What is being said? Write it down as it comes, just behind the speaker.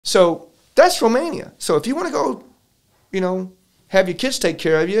So that's Romania. So if you want to go, have your kids take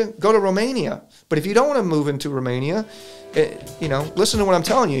care of you, go to Romania. But if you don't want to move into Romania, listen to what I'm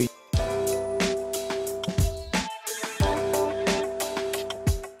telling you.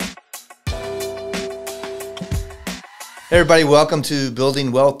 Hey everybody, welcome to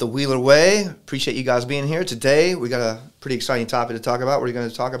Building Wealth the Wheeler Way. Appreciate you guys being here. Today we got a pretty exciting topic to talk about. We're going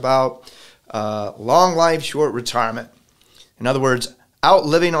to talk about long life, short retirement. In other words,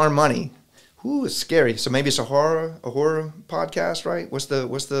 outliving our money. Ooh, it's scary. So maybe it's a horror podcast, right?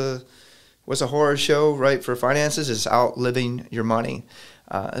 What's a horror show, right, for finances? It's outliving your money.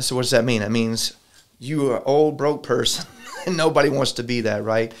 So what does that mean? That means you are an old broke person. And nobody wants to be that,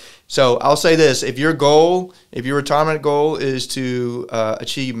 right? So I'll say this: if your retirement goal is to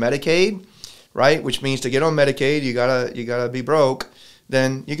achieve Medicaid, right, which means to get on Medicaid, you gotta be broke,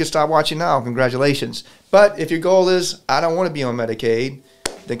 then you can stop watching now. Congratulations. But if your goal is I don't want to be on Medicaid,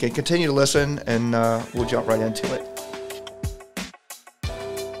 then can continue to listen, and we'll jump right into it.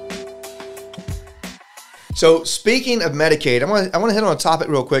 So speaking of Medicaid, I want to hit on a topic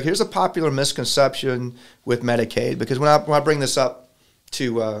real quick. Here's a popular misconception with Medicaid, because when I bring this up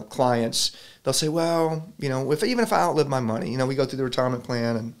to clients, they'll say, well, even if I outlive my money, we go through the retirement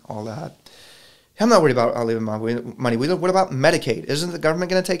plan and all that. I'm not worried about outliving my money. What about Medicaid? Isn't the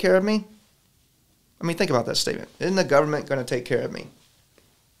government going to take care of me? I mean, think about that statement. Isn't the government going to take care of me?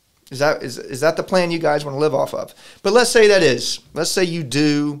 Is that the plan you guys want to live off of? But let's say that is. Let's say you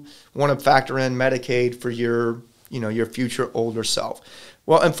do want to factor in Medicaid for your future older self.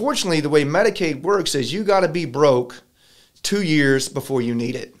 Well, unfortunately, the way Medicaid works is you got to be broke 2 years before you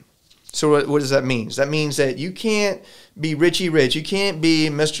need it. So what does that mean? That means that you can't be Richie Rich. You can't be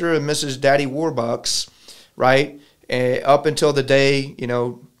Mr. and Mrs. Daddy Warbucks, right? Up until the day,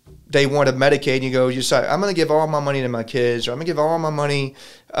 day one of Medicaid, and you decide, I'm going to give all my money to my kids, or I'm going to give all my money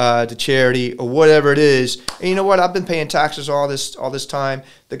to charity, or whatever it is. And you know what? I've been paying taxes all this time.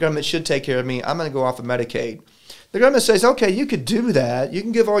 The government should take care of me. I'm going to go off of Medicaid. The government says, okay, you could do that. You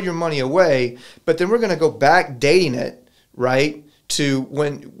can give all your money away, but then we're going to go back dating it, right, to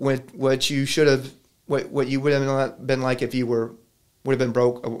when what you should have, what you would have been like if you would have been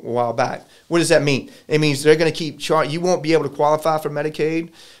broke a while back. What does that mean? It means they're going to keep charging. You won't be able to qualify for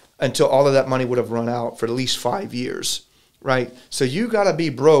Medicaid until all of that money would have run out for at least 5 years, right? So you got to be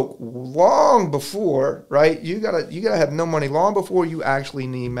broke long before, right? You got to have no money long before you actually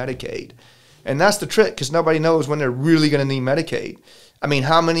need Medicaid. And that's the trick, because nobody knows when they're really going to need Medicaid. I mean,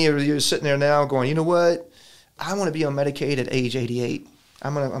 how many of you are sitting there now going, you know what? I want to be on Medicaid at age 88.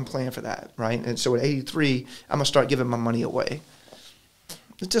 I'm planning for that, right? And so at 83, I'm going to start giving my money away.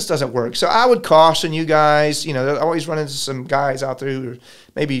 It just doesn't work. So I would caution you guys, I always run into some guys out there who are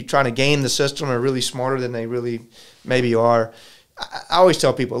maybe trying to game the system or really smarter than they really maybe are. I always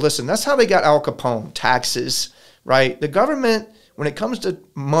tell people, listen, that's how they got Al Capone, taxes, right? The government, when it comes to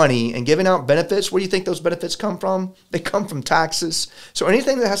money and giving out benefits, where do you think those benefits come from? They come from taxes. So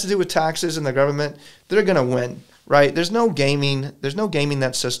anything that has to do with taxes in the government, they're going to win, right? There's no gaming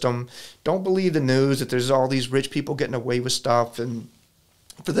that system. Don't believe the news that there's all these rich people getting away with stuff. And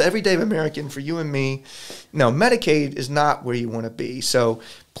for the everyday American, for you and me, no, Medicaid is not where you want to be. So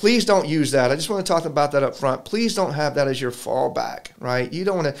please don't use that. I just want to talk about that up front. Please don't have that as your fallback, right? You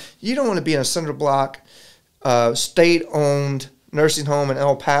don't want to be in a cinder block, state-owned nursing home in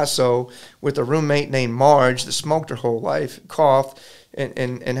El Paso with a roommate named Marge that smoked her whole life, coughed,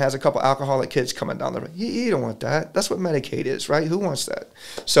 and has a couple alcoholic kids coming down the road. You don't want that. That's what Medicaid is, right? Who wants that?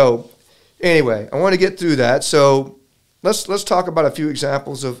 So anyway, I want to get through that. So let's talk about a few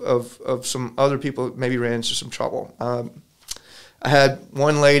examples of some other people that maybe ran into some trouble. I had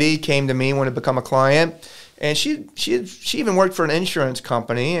one lady came to me, wanted to become a client, and she even worked for an insurance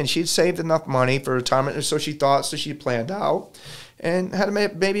company, and she'd saved enough money for retirement, so she planned out, and had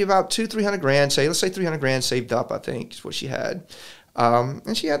maybe about $200-300 grand, let's say $300 grand saved up, I think is what she had.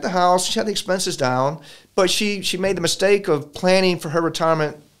 And she had the house, she had the expenses down, but she made the mistake of planning for her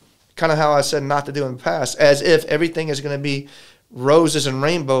retirement kind of how I said not to do in the past, as if everything is going to be roses and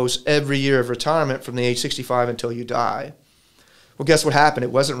rainbows every year of retirement from the age 65 until you die. Well, guess what happened?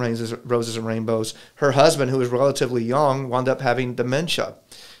 It wasn't roses and rainbows. Her husband, who was relatively young, wound up having dementia.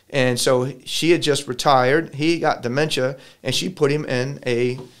 And so she had just retired. He got dementia, and she put him in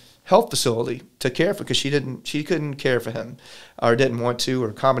a health facility to care for, because she couldn't care for him, or didn't want to, or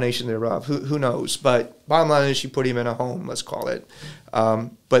a combination thereof. Who knows? But bottom line is she put him in a home, let's call it.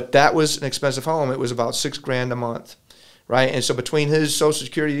 But that was an expensive home. It was about $6 grand a month, right? And so between his Social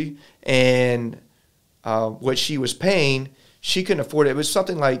Security and what she was paying, she couldn't afford it. It was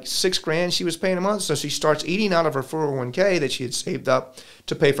something like $6,000 she was paying a month. So she starts eating out of her 401k that she had saved up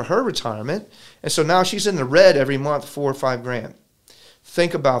to pay for her retirement. And so now she's in the red every month, $4,000 or $5,000.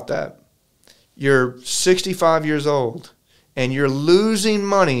 Think about that. You're 65 years old and you're losing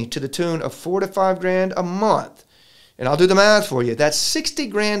money to the tune of $4,000 to $5,000 a month. And I'll do the math for you. That's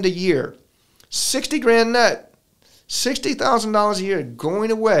 $60,000 a year. $60,000 net. $60,000 a year going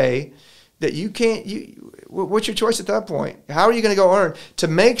away that you can't, what's your choice at that point? How are you going to go earn? To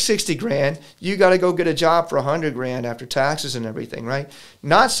make $60,000, you got to go get a job for $100,000 after taxes and everything, right?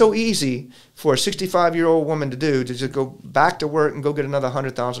 Not so easy for a 65-year-old woman to do, to just go back to work and go get another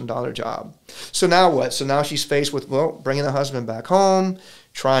 $100,000 job. So now what? So now she's faced with, well, bringing the husband back home,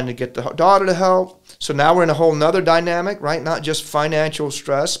 trying to get the daughter to help. So now we're in a whole nother dynamic, right? Not just financial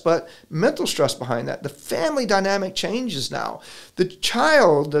stress, but mental stress behind that. The family dynamic changes now. The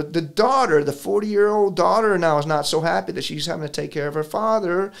child, the daughter, the 40-year-old daughter now is not so happy that she's having to take care of her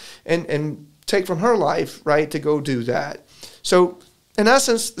father and take from her life, right, to go do that. So in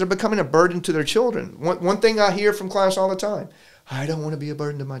essence, they're becoming a burden to their children. One thing I hear from clients all the time, I don't want to be a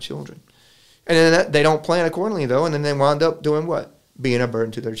burden to my children. And then they don't plan accordingly, though, and then they wind up doing what? Being a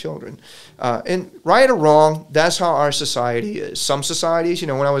burden to their children. And right or wrong, that's how our society is. Some societies,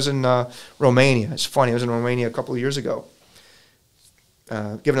 when I was in Romania, it's funny, I was in Romania a couple of years ago,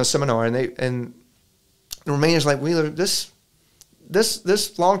 giving a seminar, and Romania's like, this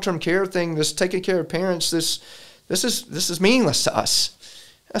long-term care thing, this taking care of parents, this is meaningless to us.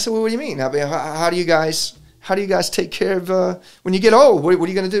 I said, well, what do you mean? How do you guys take care of when you get old? What are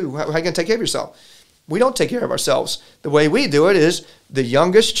you going to do? How are you going to take care of yourself? We don't take care of ourselves. The way we do it is the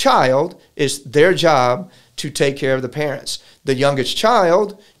youngest child, is their job to take care of the parents. The youngest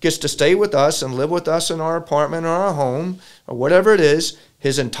child gets to stay with us and live with us in our apartment or our home or whatever it is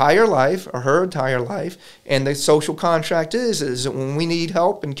his entire life or her entire life. And the social contract is that when we need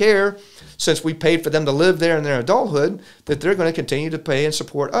help and care, since we paid for them to live there in their adulthood, that they're going to continue to pay and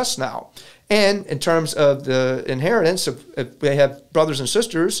support us now. And in terms of the inheritance, if they have brothers and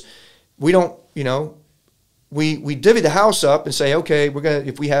sisters, we don't, we divvy the house up and say, okay,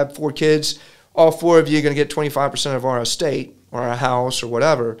 if we have 4 kids, all 4 of you are going to get 25% of our estate or our house or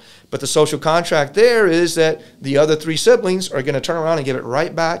whatever. But the social contract there is that the other 3 siblings are going to turn around and give it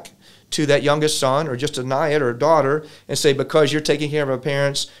right back to that youngest son or just deny it, or daughter, and say, because you're taking care of our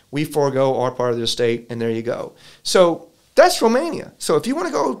parents, we forego our part of the estate, and there you go. So that's Romania. So if you want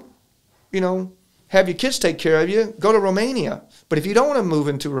to go, have your kids take care of you, go to Romania. But if you don't want to move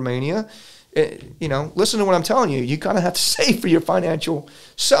into Romania, listen to what I'm telling you. You kind of have to save for your financial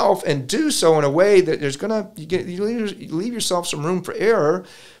self and do so in a way that you leave yourself some room for error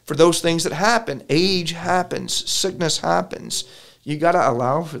for those things that happen. Age happens. Sickness happens. You got to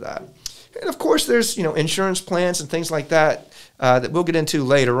allow for that. And of course, there's insurance plans and things like that that we'll get into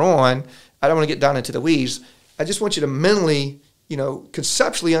later on. I don't want to get down into the weeds. I just want you to mentally,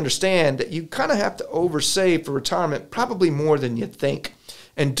 conceptually understand that you kind of have to oversave for retirement, probably more than you think.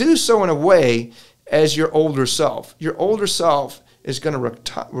 And do so in a way as your older self. Your older self is going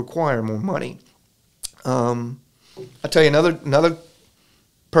to require more money. I'll tell you another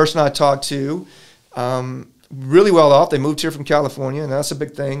person I talked to, really well off. They moved here from California, and that's a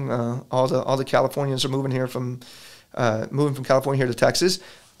big thing. All the Californians are moving from California here to Texas.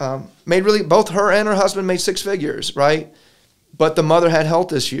 Both her and her husband made 6 figures, right? But the mother had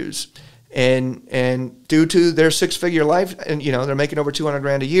health issues. And due to their 6-figure life, and they're making over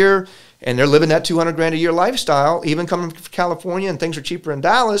 $200,000 a year, and they're living that $200,000 a year lifestyle, even coming from California, and things are cheaper in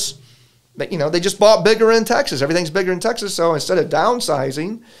Dallas. But they just bought bigger in Texas. Everything's bigger in Texas, so instead of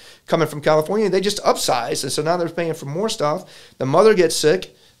downsizing, coming from California, they just upsized, and so now they're paying for more stuff. The mother gets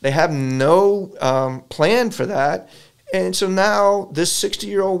sick. They have no plan for that, and so now this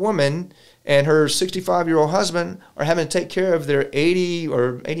 60-year-old woman and her 65-year-old husband are having to take care of their 80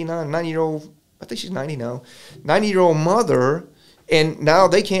 or 89, 90-year-old, I think she's 90 now, 90-year-old mother, and now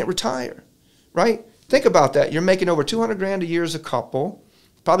they can't retire, right? Think about that. You're making over $200,000 a year as a couple,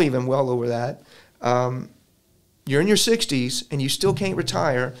 probably even well over that. You're in your 60s, and you still can't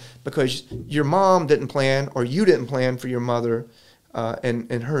retire because your mom didn't plan, or you didn't plan for your mother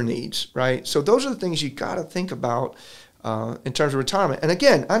and her needs, right? So those are the things you got to think about in terms of retirement. And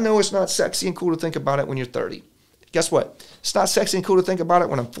again, I know it's not sexy and cool to think about it when you're 30. Guess what? It's not sexy and cool to think about it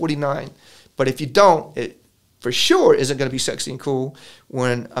when I'm 49. But if you don't, it for sure isn't going to be sexy and cool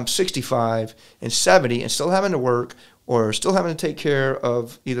when I'm 65 and 70 and still having to work, or still having to take care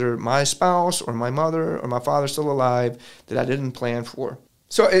of either my spouse or my mother or my father still alive that I didn't plan for.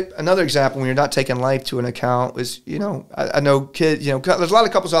 So another example, when you're not taking life to an account, is, I know kids, there's a lot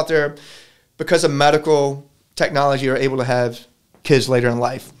of couples out there, because of medical technology are able to have kids later in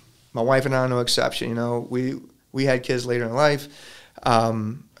life. My wife and I are no exception. You know, we had kids later in life.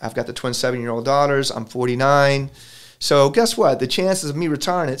 I've got the twin 7-year-old daughters. I'm 49. So guess what? The chances of me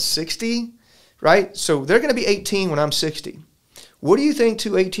retiring at 60, right? So they're going to be 18 when I'm 60. What do you think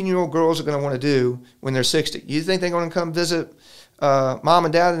 2 18-year-old girls are going to want to do when they're 60? You think they're going to come visit mom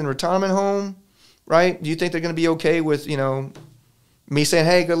and dad in the retirement home, right? Do you think they're going to be okay with, you know, me saying,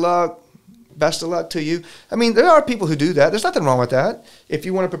 hey, good luck, best of luck to you? I mean, there are people who do that. There's nothing wrong with that. If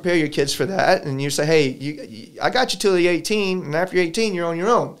you want to prepare your kids for that and you say, hey, I got you till you're 18, and after you're 18, you're on your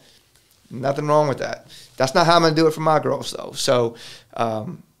own. Nothing wrong with that. That's not how I'm going to do it for my girls, though. So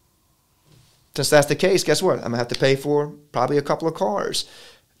since that's the case, guess what? I'm going to have to pay for probably a couple of cars.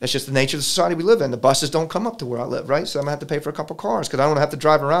 That's just the nature of the society we live in. The buses don't come up to where I live, right? So I'm going to have to pay for a couple of cars because I don't want to have to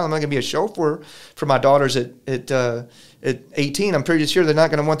drive around. I'm not going to be a chauffeur for my daughters at 18. I'm pretty sure they're not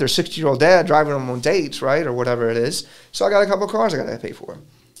going to want their 60-year-old dad driving them on dates, right, or whatever it is. So I got a couple of cars I got to pay for.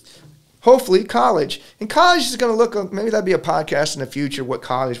 Hopefully, college. And college is going to look, maybe that'd be a podcast in the future, what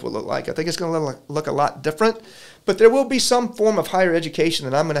college will look like. I think it's going to look a lot different. But there will be some form of higher education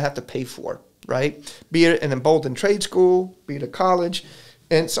that I'm going to have to pay for, right? Be it an emboldened trade school, be it a college.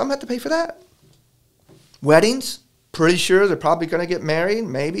 And some have to pay for that. Weddings, pretty sure they're probably going to get married,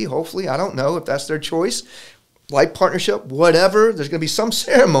 maybe, hopefully, I don't know if that's their choice. Life partnership, whatever. There's going to be some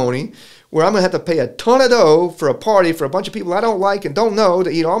ceremony where I'm going to have to pay a ton of dough for a party for a bunch of people I don't like and don't know to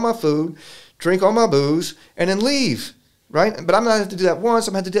eat all my food, drink all my booze, and then leave, right? But I'm not going to have to do that once.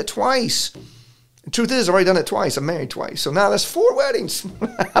 I'm going to have to do it twice. The truth is, I've already done it twice. I'm married twice. So now that's 4 weddings. I'm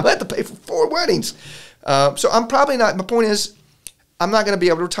going to have to pay for 4 weddings. So I'm probably not, my point is, I'm not going to be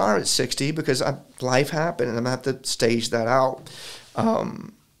able to retire at 60 because life happened and I'm going to have to stage that out.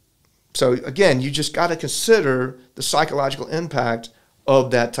 So again, you just got to consider the psychological impact of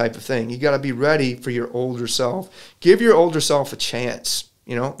that type of thing. You got to be ready for your older self. Give your older self a chance.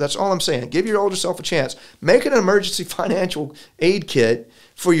 You know, that's all I'm saying. Give your older self a chance. Make an emergency financial aid kit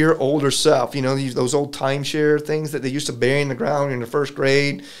for your older self. You know, those old timeshare things that they used to bury in the ground in the first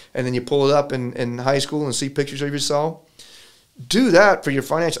grade, and then you pull it up in high school and see pictures of yourself. Do that for your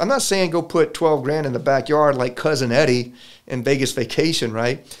financial. I'm not saying go put 12 grand in the backyard like Cousin Eddie in Vegas Vacation,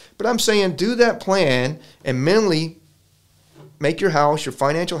 right? But I'm saying do that plan and mentally make your house, your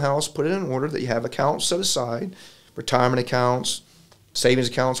financial house, put it in order that you have accounts set aside, retirement accounts, savings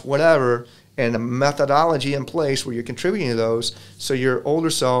accounts, whatever, and a methodology in place where you're contributing to those so your older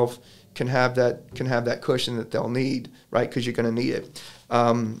self can have that cushion that they'll need, right? Because you're going to need it.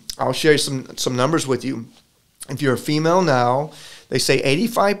 I'll share some numbers with you. If you're a female now, they say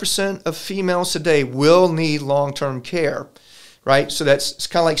 85% of females today will need long-term care, right? So it's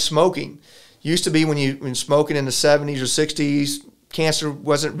kind of like smoking. Used to be when smoking in the 70s or 60s, cancer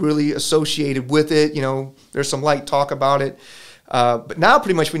wasn't really associated with it. You know, there's some light talk about it. But now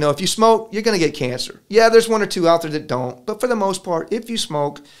pretty much we know if you smoke, you're going to get cancer. Yeah, there's 1 or 2 out there that don't. But for the most part, if you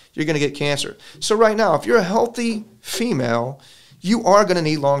smoke, you're going to get cancer. So right now, if you're a healthy female, you are going to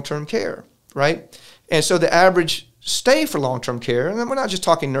need long-term care, right? And so the average stay for long-term care, and we're not just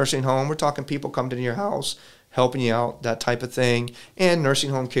talking nursing home, we're talking people coming to your house, helping you out, that type of thing, and nursing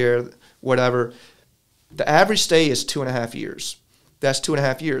home care, whatever. The average stay is 2.5 years. That's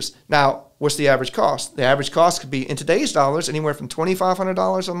 2.5 years. Now, what's the average cost? The average cost could be, in today's dollars, anywhere from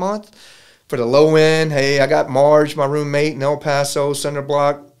 $2,500 a month. For the low end, hey, I got Marge, my roommate in El Paso, cinder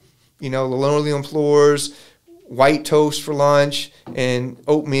block, you know, linoleum floors, white toast for lunch, and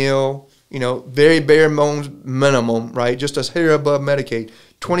oatmeal. You know, very bare bones minimum, right? Just a hair above Medicaid.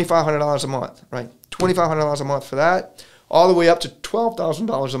 $2,500 a month, right? $2,500 a month for that. All the way up to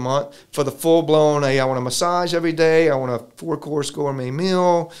 $12,000 a month for the full-blown, hey, I want a massage every day. I want a 4-course gourmet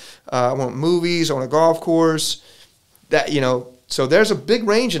meal. I want movies. I want a golf course. That, you know, so there's a big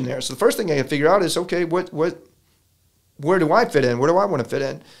range in there. So the first thing I can figure out is, okay, where do I fit in? Where do I want to fit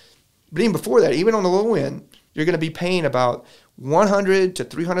in? But even before that, even on the low end, you're going to be paying about $100,000 to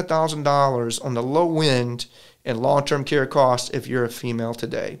 $300,000 on the low end in long-term care costs if you're a female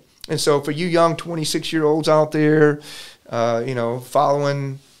today. And so for you young 26-year-olds out there, you know,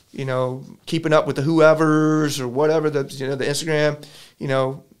 following, you know, keeping up with the whoever's or whatever, the Instagram, you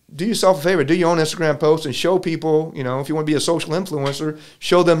know, do yourself a favor. Do your own Instagram post and show people, you know, if you want to be a social influencer,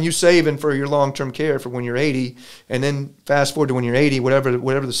 show them you saving for your long-term care for when you're 80. And then fast forward to when you're 80, whatever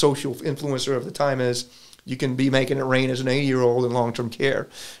the social influencer of the time is, you can be making it rain as an 80-year-old in long-term care,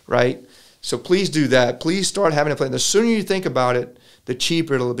 right? So please do that. Please start having a plan. The sooner you think about it, the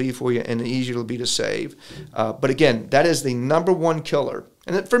cheaper it'll be for you and the easier it'll be to save. But again, that is the #1 killer.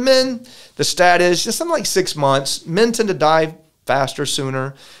 And then for men, the stat is just something like 6 months. Men tend to die faster,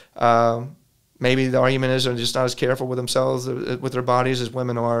 sooner. Maybe the argument is they're just not as careful with themselves, with their bodies, as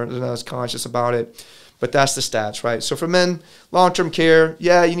women are. They're not as conscious about it. But that's the stats, right? So for men, long-term care,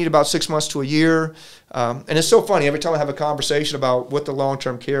 yeah, you need about 6 months to a year. And it's so funny. Every time I have a conversation about what the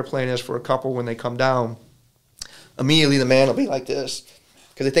long-term care plan is for a couple when they come down, immediately the man will be like this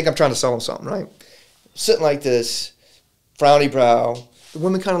because they think I'm trying to sell them something, right? Sitting like this, frowny brow. The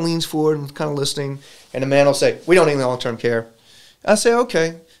woman kind of leans forward and kind of listening. And the man will say, we don't need long-term care. I say,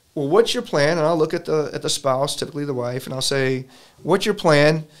 okay. Well, what's your plan? And I'll look at the spouse, typically the wife, and I'll say, what's your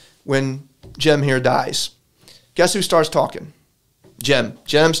plan when Jim here dies? Guess who starts talking? Jim.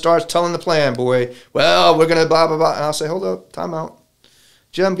 Jim starts telling the plan, boy. Well, we're going to blah, blah, blah. And I'll say, hold up, time out.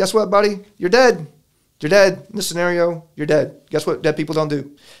 Jim, guess what, buddy? You're dead. You're dead. In this scenario, you're dead. Guess what dead people don't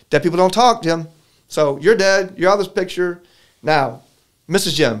do? Dead people don't talk, Jim. So you're dead. You're out of this picture. Now,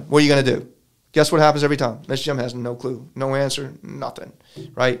 Mrs. Jim, what are you going to do? Guess what happens every time? Mrs. Jim has no clue, no answer, nothing,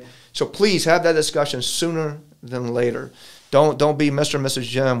 right? So please have that discussion sooner than later. Don't be Mr. and Mrs.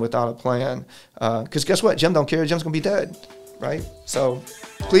 Jim without a plan, because guess what? Jim don't care. Jim's going to be dead, right? So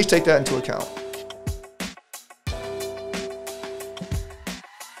please take that into account.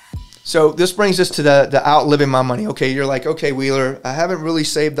 So this brings us to the outliving my money. Okay, you're like, okay, Wheeler, I haven't really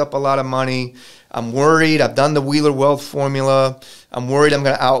saved up a lot of money. I'm worried. I've done the Wheeler Wealth formula. I'm worried I'm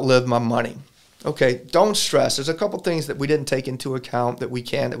going to outlive my money. Okay, don't stress. There's a couple things that we didn't take into account that we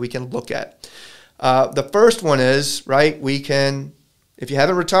can look at. The first one is, right, we can, if you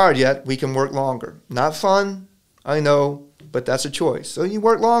haven't retired yet, we can work longer. Not fun, I know, but that's a choice. So you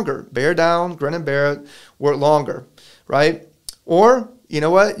work longer. Bear down, grin and bear it, work longer, right? Or, you know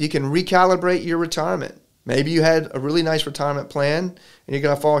what, you can recalibrate your retirement. Maybe you had a really nice retirement plan and you're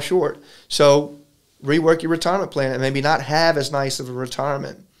going to fall short. So rework your retirement plan and maybe not have as nice of a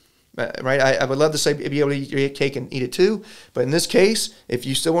retirement. Right, I would love to say be able to eat your cake and eat it too, but in this case, if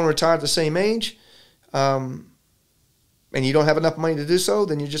you still want to retire at the same age, and you don't have enough money to do so,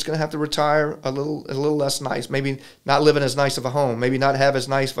 then you're just going to have to retire a little less nice. Maybe not live in as nice of a home. Maybe not have as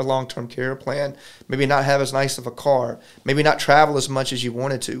nice of a long-term care plan. Maybe not have as nice of a car. Maybe not travel as much as you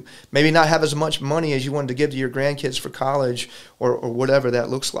wanted to. Maybe not have as much money as you wanted to give to your grandkids for college or whatever that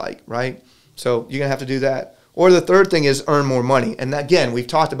looks like. Right, so you're going to have to do that. Or the third thing is earn more money. And again, we've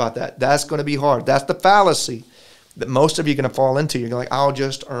talked about that. That's going to be hard. That's the fallacy that most of you are going to fall into. You're like, I'll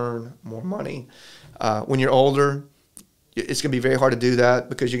just earn more money. When you're older, it's going to be very hard to do that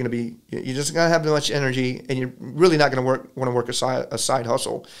because you're just going to have too much energy and you're really not going to want to work a side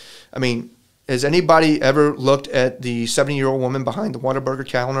hustle. I mean, has anybody ever looked at the 70-year-old woman behind the Whataburger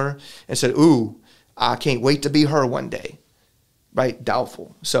counter and said, ooh, I can't wait to be her one day? Right?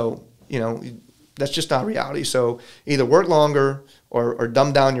 Doubtful. So, that's just not reality. So either work longer or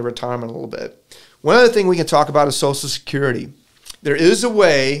dumb down your retirement a little bit. One other thing we can talk about is Social Security. There is a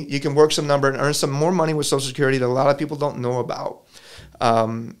way you can work some number and earn some more money with Social Security that a lot of people don't know about.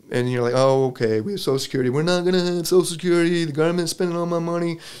 And you're like, oh, okay, we have Social Security. We're not going to have Social Security. The government's spending all my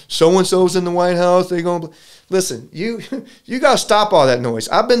money. So-and-so's in the White House. They're going to... Listen, you got to stop all that noise.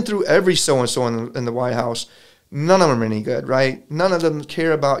 I've been through every so-and-so in the White House. None of them are any good, right? None of them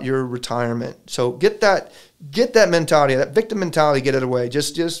care about your retirement. So get that mentality, that victim mentality, get it away.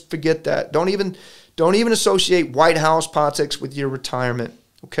 Just forget that. Don't even associate White House politics with your retirement,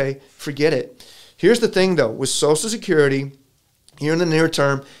 okay? Forget it. Here's the thing, though. With Social Security, here in the near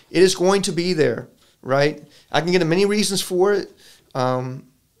term, it is going to be there, right? I can get many reasons for it. I don't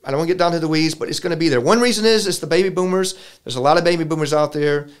want to get down to the weeds, but it's going to be there. One reason is it's the baby boomers. There's a lot of baby boomers out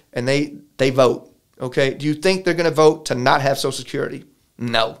there, and they vote. Okay, do you think they're going to vote to not have Social Security?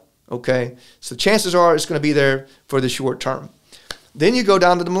 No. Okay, so chances are it's going to be there for the short term. Then you go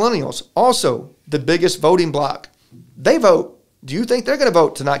down to the millennials, also the biggest voting bloc. They vote. Do you think they're going to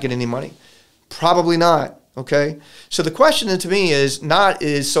vote to not get any money? Probably not. Okay, so the question to me is not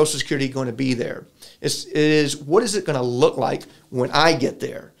is Social Security going to be there? It is what is it going to look like when I get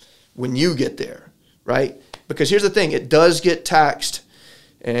there, when you get there, right? Because here's the thing, it does get taxed.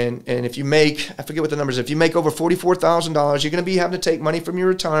 And if you make, I forget what the numbers, if you make over $44,000, you're going to be having to take money from your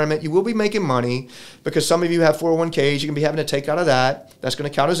retirement. You will be making money because some of you have 401ks. You're going to be having to take out of that. That's going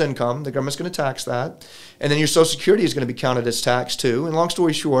to count as income. The government's going to tax that. And then your Social Security is going to be counted as tax too. And long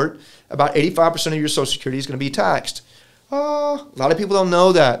story short, about 85% of your Social Security is going to be taxed. A lot of people don't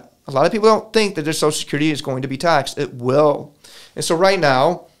know that. A lot of people don't think that their Social Security is going to be taxed. It will. And so right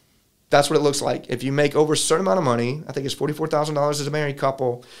now, that's what it looks like. If you make over a certain amount of money, I think it's $44,000 as a married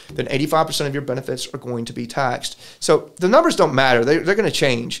couple, then 85% of your benefits are going to be taxed. So the numbers don't matter. They're going to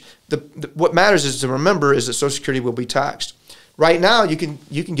change. What matters is to remember is that Social Security will be taxed. Right now, you can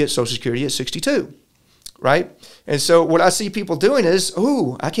get Social Security at 62. right? And so what I see people doing is,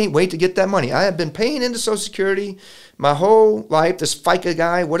 ooh, I can't wait to get that money. I have been paying into Social Security my whole life, this FICA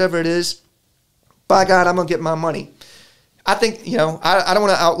guy, whatever it is. By God, I'm going to get my money. I think, you know, I don't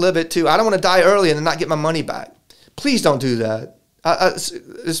want to outlive it too. I don't want to die early and then not get my money back. Please don't do that.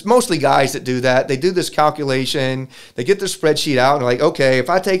 It's mostly guys that do that. They do this calculation. They get their spreadsheet out and they're like, okay, if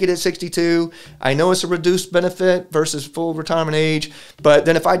I take it at 62, I know it's a reduced benefit versus full retirement age. But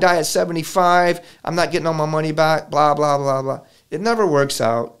then if I die at 75, I'm not getting all my money back, blah, blah, blah, blah. It never works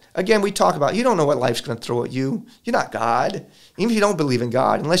out. Again, we talk about, you don't know what life's going to throw at you. You're not God. Even if you don't believe in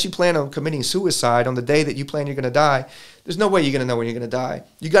God, unless you plan on committing suicide on the day that you plan you're going to die, there's no way you're going to know when you're going to die.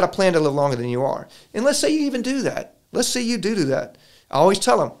 You got to plan to live longer than you are. And let's say you even do that. Let's say you do that. I always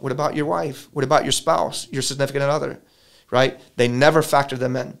tell them, what about your wife? What about your spouse, your significant other, right? They never factor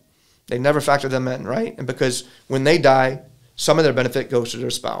them in. They never factor them in, right? And because when they die, some of their benefit goes to their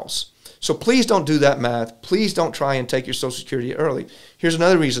spouse. So please don't do that math. Please don't try and take your Social Security early. Here's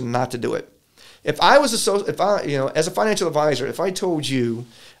another reason not to do it. If I was as a financial advisor, if I told you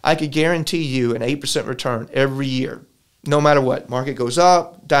I could guarantee you an 8% return every year, no matter what, market goes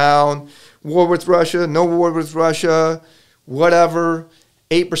up, down, war with Russia, no war with Russia, whatever,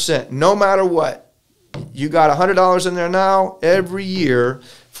 8%, no matter what, you got $100 in there now, every year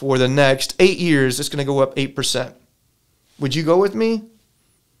for the next 8 years, it's going to go up 8%. Would you go with me?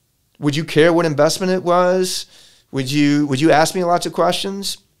 Would you care what investment it was? Would you ask me lots of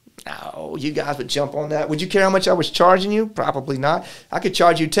questions? No, you guys would jump on that. Would you care how much I was charging you? Probably not. I could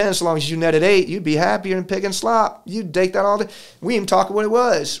charge you 10 so long as you netted 8. You'd be happier than pig and slop. You'd take that all day. We even talk what it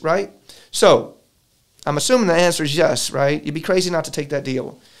was, right? So I'm assuming the answer is yes, right? You'd be crazy not to take that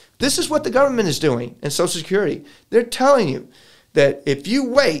deal. This is what the government is doing in Social Security. They're telling you that if you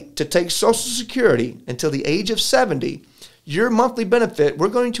wait to take Social Security until the age of 70, your monthly benefit, we're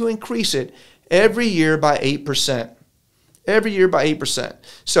going to increase it every year by 8%. Every year by 8%.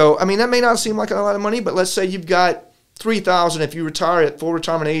 So, I mean, that may not seem like a lot of money, but let's say you've got $3,000. If you retire at full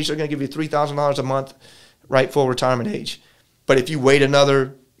retirement age, they're going to give you $3,000 a month, right, full retirement age. But if you wait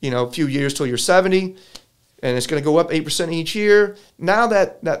another, few years till you're 70, and it's going to go up 8% each year, now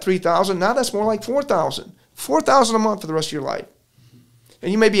that $3,000, now that's more like $4,000. $4,000 a month for the rest of your life.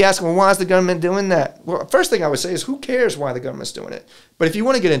 And you may be asking, well, why is the government doing that? Well, first thing I would say is, who cares why the government's doing it? But if you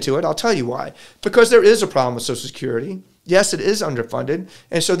want to get into it, I'll tell you why. Because there is a problem with Social Security. Yes, it is underfunded.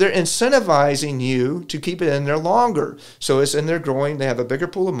 And so they're incentivizing you to keep it in there longer. So it's in there growing. They have a bigger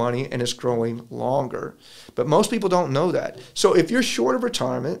pool of money, and it's growing longer. But most people don't know that. So if you're short of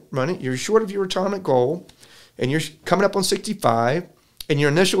retirement money, you're short of your retirement goal, and you're coming up on 65, and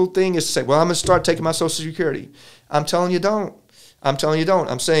your initial thing is to say, well, I'm going to start taking my Social Security. I'm telling you don't. I'm telling you don't.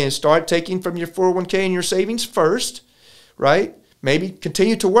 I'm saying start taking from your 401k and your savings first, right? Maybe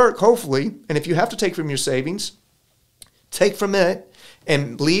continue to work, hopefully. And if you have to take from your savings, take from it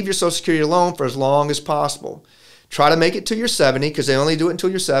and leave your Social Security alone for as long as possible. Try to make it to your 70 because they only do it until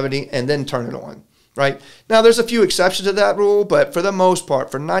you're 70 and then turn it on, right? Now, there's a few exceptions to that rule, but for the most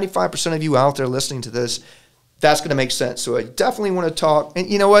part, for 95% of you out there listening to this, that's going to make sense. So I definitely want to talk. And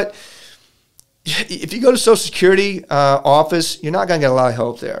you know what? If you go to Social Security office, you're not going to get a lot of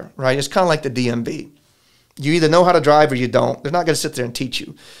help there, right? It's kind of like the DMV. You either know how to drive or you don't. They're not going to sit there and teach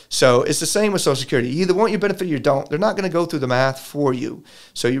you. So it's the same with Social Security. You either want your benefit or you don't. They're not going to go through the math for you.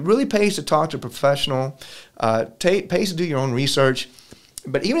 So it really pays to talk to a professional, pays to do your own research.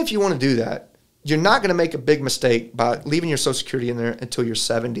 But even if you want to do that, you're not going to make a big mistake by leaving your Social Security in there until you're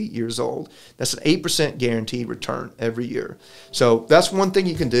 70 years old. That's an 8% guaranteed return every year. So that's one thing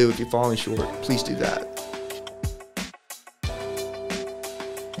you can do if you're falling short. Please do that.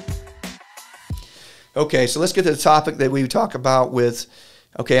 Okay, so let's get to the topic that we talk about with,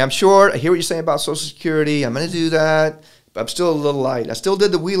 okay, I'm short. I hear what you're saying about Social Security. I'm going to do that, but I'm still a little light. I still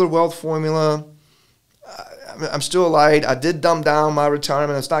did the Wheeler Wealth formula. I'm still light. I did dumb down my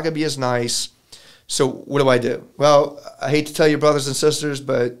retirement. It's not going to be as nice. So what do? Well, I hate to tell you, brothers and sisters,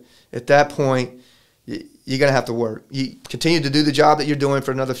 but at that point, you're going to have to work. You continue to do the job that you're doing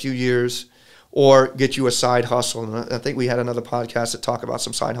for another few years or get you a side hustle. And I think we had another podcast that talk about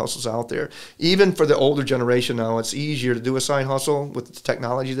some side hustles out there. Even for the older generation now, it's easier to do a side hustle with the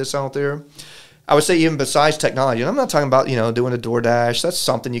technology that's out there. I would say even besides technology, and I'm not talking about, doing a DoorDash. That's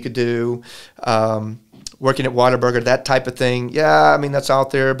something you could do. Working at Whataburger, that type of thing. Yeah, I mean, that's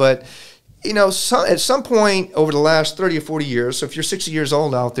out there. But at some point over the last 30 or 40 years, so if you're 60 years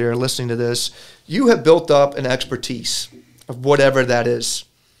old out there listening to this, you have built up an expertise of whatever that is.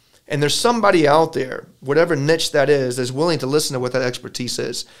 And there's somebody out there, whatever niche that is willing to listen to what that expertise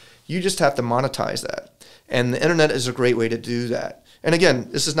is. You just have to monetize that. And the internet is a great way to do that. And again,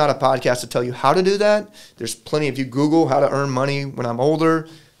 this is not a podcast to tell you how to do that. There's plenty. If you Google how to earn money when I'm older,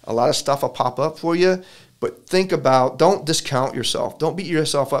 a lot of stuff will pop up for you. But think about, don't discount yourself. Don't beat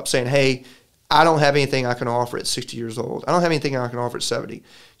yourself up saying, hey, I don't have anything I can offer at 60 years old. I don't have anything I can offer at 70.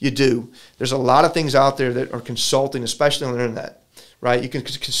 You do. There's a lot of things out there that are consulting, especially on the internet, right? You can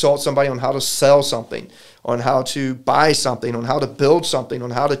consult somebody on how to sell something, on how to buy something, on how to build something,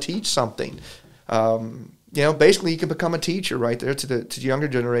 on how to teach something. Basically you can become a teacher right there to the younger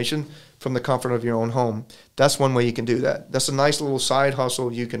generation from the comfort of your own home. That's one way you can do that. That's a nice little side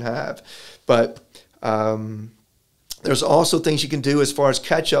hustle you can have. But there's also things you can do as far as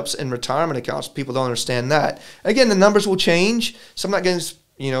catch-ups in retirement accounts. People don't understand that. Again, the numbers will change. So I'm not going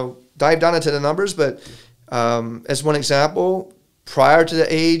to, dive down into the numbers, but as one example, prior to the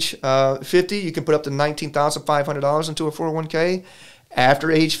age 50, you can put up to $19,500 into a 401k.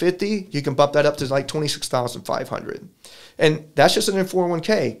 After age 50, you can bump that up to like $26,500. And that's just in a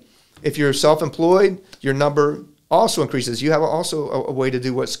 401k. If you're self-employed, your number also increases. You have also a way to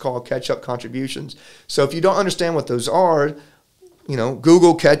do what's called catch-up contributions. So if you don't understand what those are,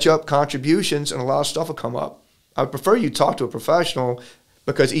 Google catch-up contributions and a lot of stuff will come up. I would prefer you talk to a professional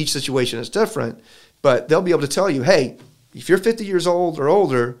because each situation is different, but they'll be able to tell you, hey, if you're 50 years old or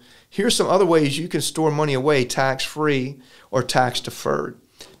older, here's some other ways you can store money away tax-free or tax-deferred.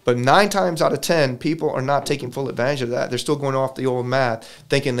 But 9 times out of 10, people are not taking full advantage of that. They're still going off the old math,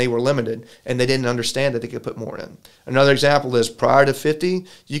 thinking they were limited, and they didn't understand that they could put more in. Another example is prior to 50,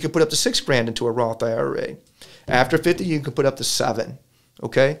 you could put up to $6,000 into a Roth IRA. After 50, you can put up to $7,000.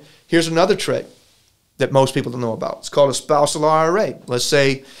 Okay? Here's another trick that most people don't know about. It's called a spousal IRA. Let's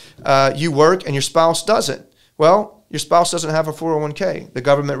say you work and your spouse doesn't. Well, your spouse doesn't have a 401k. The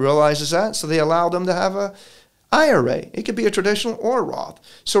government realizes that, so they allow them to have a IRA. It could be a traditional or a Roth.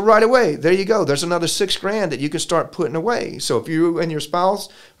 So right away, there you go. There's another $6,000 that you can start putting away. So if you and your spouse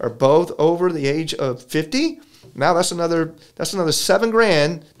are both over the age of 50, now that's another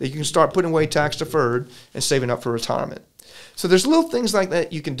 $7,000 that you can start putting away tax deferred and saving up for retirement. So there's little things like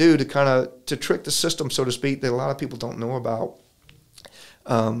that you can do to trick the system, so to speak, that a lot of people don't know about.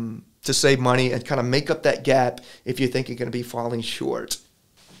 To save money and kind of make up that gap if you think you're going to be falling short.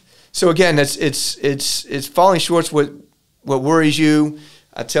 So again, it's falling short's what worries you.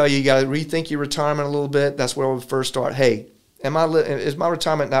 I tell you, you got to rethink your retirement a little bit. That's where I would first start. Hey, is my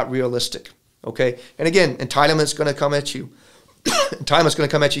retirement not realistic? Okay, and again, entitlement's going to come at you. Entitlement's going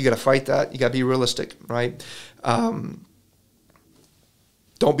to come at you. You got to fight that. You got to be realistic, right?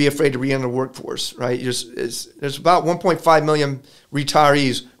 Don't be afraid to re-enter the workforce, right? There's about 1.5 million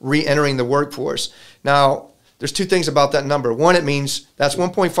retirees re-entering the workforce. Now, there's 2 things about that number. One, it means that's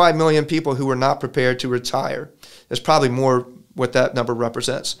 1.5 million people who are not prepared to retire. There's probably more what that number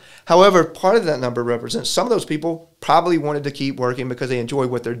represents. However, part of that number represents some of those people probably wanted to keep working because they enjoy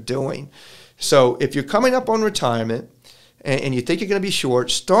what they're doing. So if you're coming up on retirement and you think you're going to be short,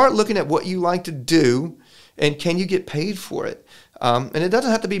 start looking at what you like to do and can you get paid for it. And it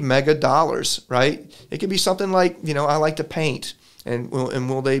doesn't have to be mega dollars, right? It could be something like, I like to paint. And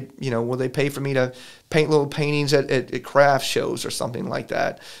will they pay for me to paint little paintings at craft shows or something like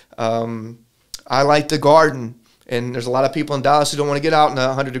that? I like to garden, and there's a lot of people in Dallas who don't want to get out in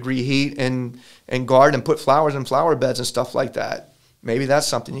 100-degree heat and garden and put flowers in flower beds and stuff like that. Maybe that's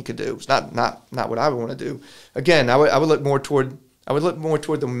something you could do. It's not what I would want to do. Again, I would look more toward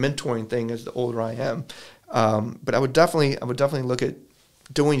the mentoring thing as the older I am. But I would definitely look at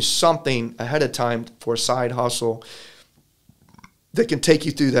doing something ahead of time for a side hustle that can take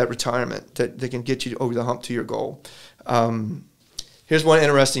you through that retirement, that can get you over the hump to your goal. Here's one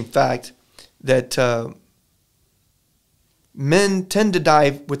interesting fact, that men tend to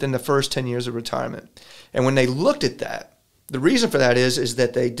die within the first 10 years of retirement. And when they looked at that, the reason for that is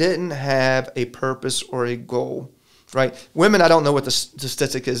that they didn't have a purpose or a goal. Right? Women, I don't know what the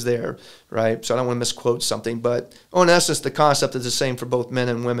statistic is there, right? So I don't want to misquote something, but in essence, the concept is the same for both men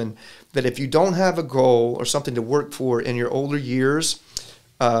and women, that if you don't have a goal or something to work for in your older years,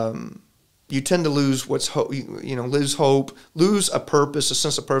 you tend to lose lose hope, lose a purpose, a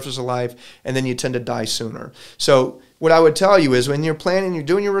sense of purpose of life, and then you tend to die sooner. So what I would tell you is when you're planning, you're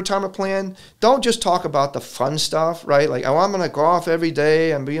doing your retirement plan, don't just talk about the fun stuff, right? Like, oh, I'm going to golf every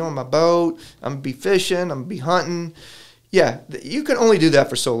day, I'm going to be on my boat, I'm going to be fishing, I'm going to be hunting. Yeah, you can only do that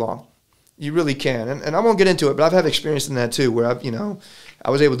for so long. You really can. And I won't get into it, but I've had experience in that too, where I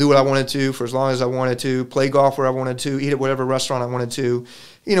was able to do what I wanted to for as long as I wanted to, play golf where I wanted to, eat at whatever restaurant I wanted to.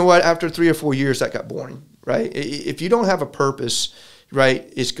 You know what? After 3 or 4 years, that got boring, right? If you don't have a purpose,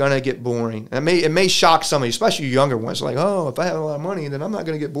 right, it's going to get boring. And it may shock somebody, especially younger ones, like, oh, if I have a lot of money, then I'm not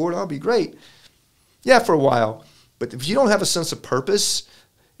going to get bored. I'll be great. Yeah, for a while. But if you don't have a sense of purpose,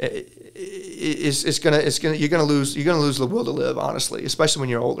 you're gonna lose the will to live, honestly, especially when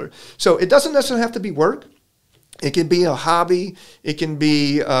you're older. So it doesn't necessarily have to be work. It can be a hobby. It can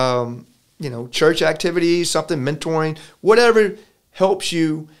be church activities, something, mentoring, whatever helps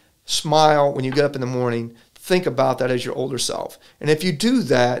you smile when you get up in the morning. Think about that as your older self. And if you do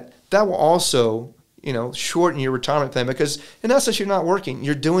that, that will also, shorten your retirement plan, because in essence, you're not working.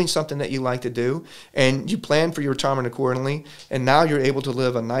 You're doing something that you like to do, and you plan for your retirement accordingly, and now you're able to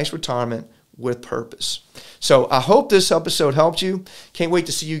live a nice retirement with purpose. So I hope this episode helped you. Can't wait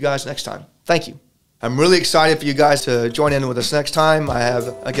to see you guys next time. Thank you. I'm really excited for you guys to join in with us next time. I have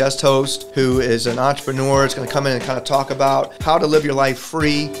a guest host who is an entrepreneur. It's going to come in and kind of talk about how to live your life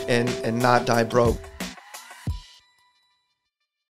free and not die broke.